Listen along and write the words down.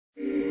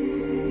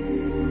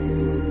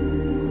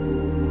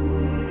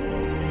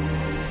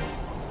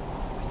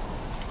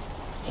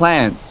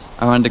plants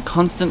are under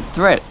constant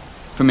threat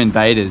from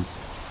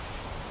invaders.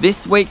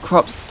 This wheat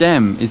crop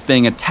stem is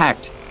being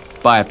attacked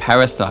by a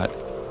parasite.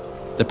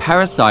 The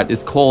parasite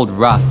is called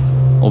rust,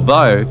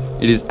 although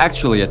it is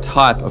actually a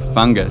type of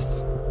fungus.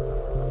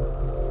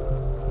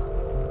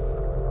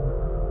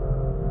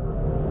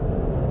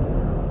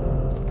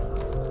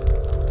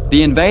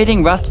 The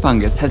invading rust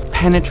fungus has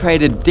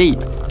penetrated deep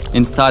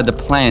inside the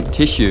plant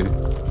tissue.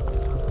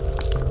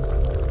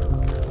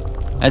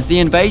 As the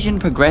invasion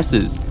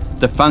progresses,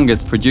 the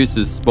fungus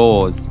produces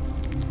spores.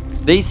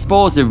 These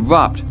spores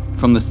erupt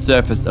from the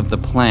surface of the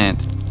plant.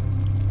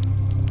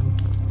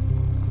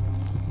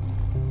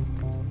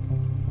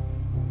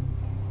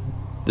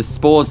 The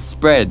spores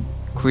spread,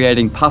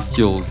 creating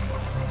pustules,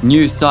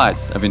 new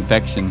sites of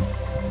infection.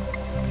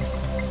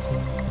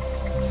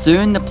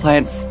 Soon the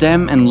plant's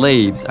stem and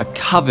leaves are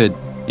covered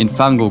in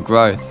fungal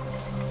growth.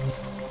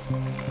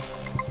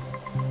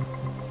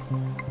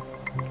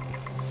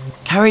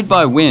 Carried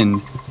by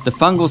wind, the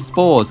fungal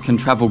spores can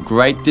travel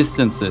great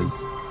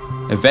distances,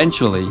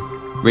 eventually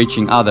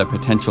reaching other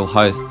potential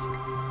hosts.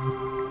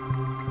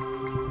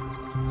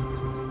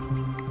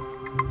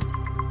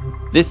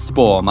 This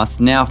spore must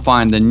now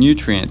find the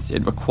nutrients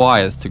it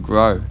requires to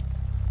grow.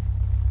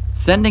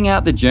 Sending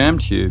out the germ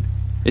tube,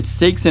 it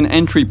seeks an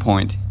entry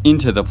point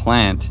into the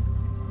plant.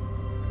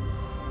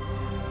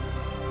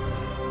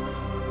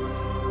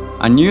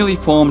 A newly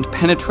formed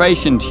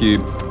penetration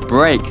tube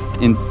breaks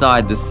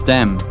inside the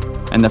stem,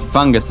 and the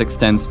fungus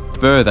extends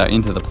further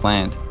into the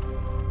plant.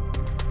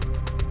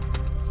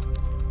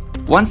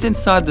 Once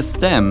inside the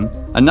stem,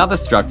 another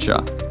structure,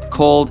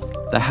 called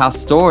the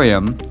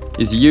haustorium,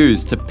 is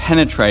used to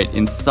penetrate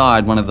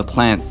inside one of the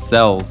plant's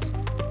cells.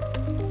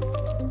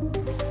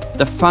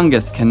 The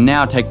fungus can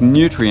now take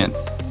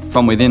nutrients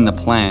from within the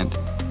plant.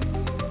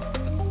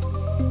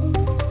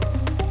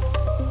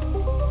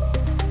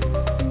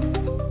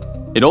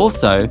 It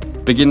also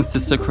begins to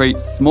secrete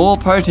small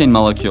protein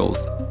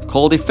molecules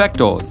called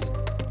effectors.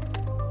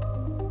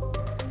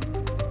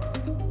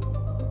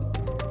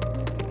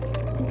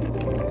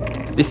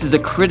 This is a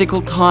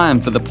critical time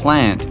for the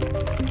plant.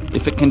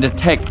 If it can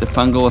detect the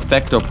fungal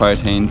effector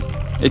proteins,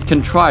 it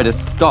can try to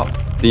stop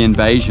the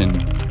invasion.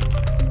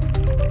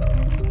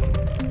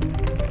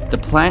 The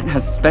plant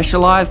has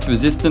specialized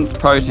resistance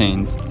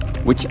proteins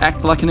which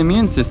act like an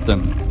immune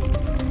system.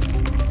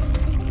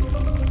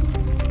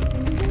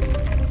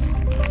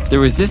 The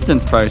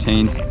resistance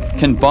proteins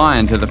can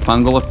bind to the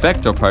fungal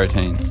effector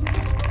proteins.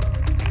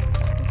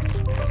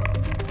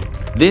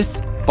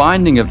 This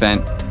binding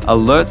event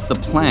alerts the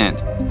plant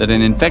that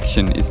an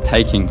infection is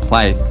taking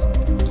place.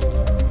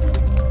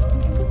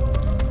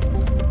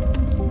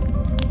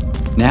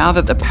 Now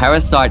that the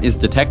parasite is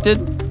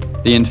detected,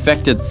 the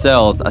infected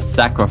cells are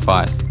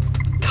sacrificed,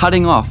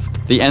 cutting off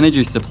the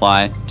energy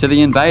supply to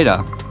the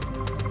invader.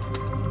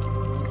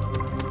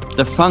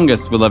 The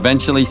fungus will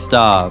eventually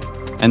starve,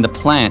 and the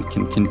plant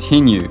can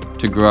continue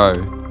to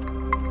grow.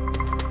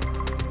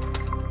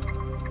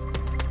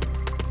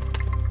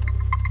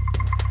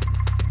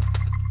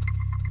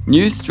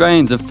 New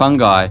strains of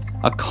fungi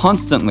are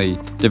constantly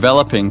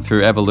developing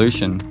through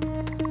evolution.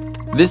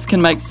 This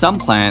can make some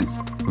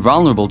plants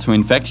vulnerable to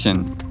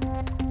infection.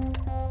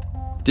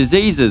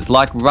 Diseases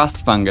like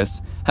rust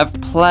fungus have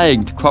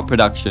plagued crop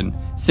production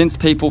since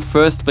people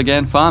first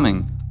began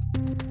farming.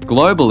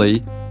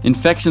 Globally,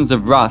 infections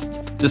of rust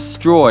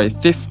destroy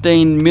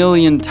 15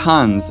 million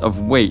tonnes of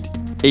wheat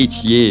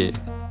each year.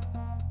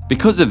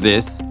 Because of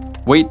this,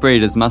 wheat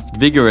breeders must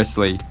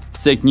vigorously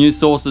seek new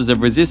sources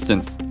of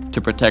resistance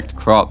to protect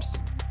crops.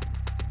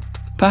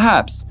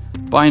 Perhaps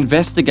by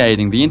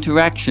investigating the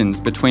interactions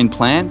between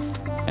plants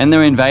and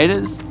their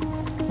invaders,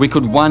 we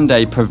could one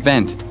day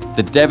prevent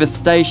the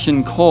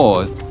devastation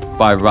caused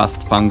by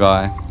rust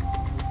fungi.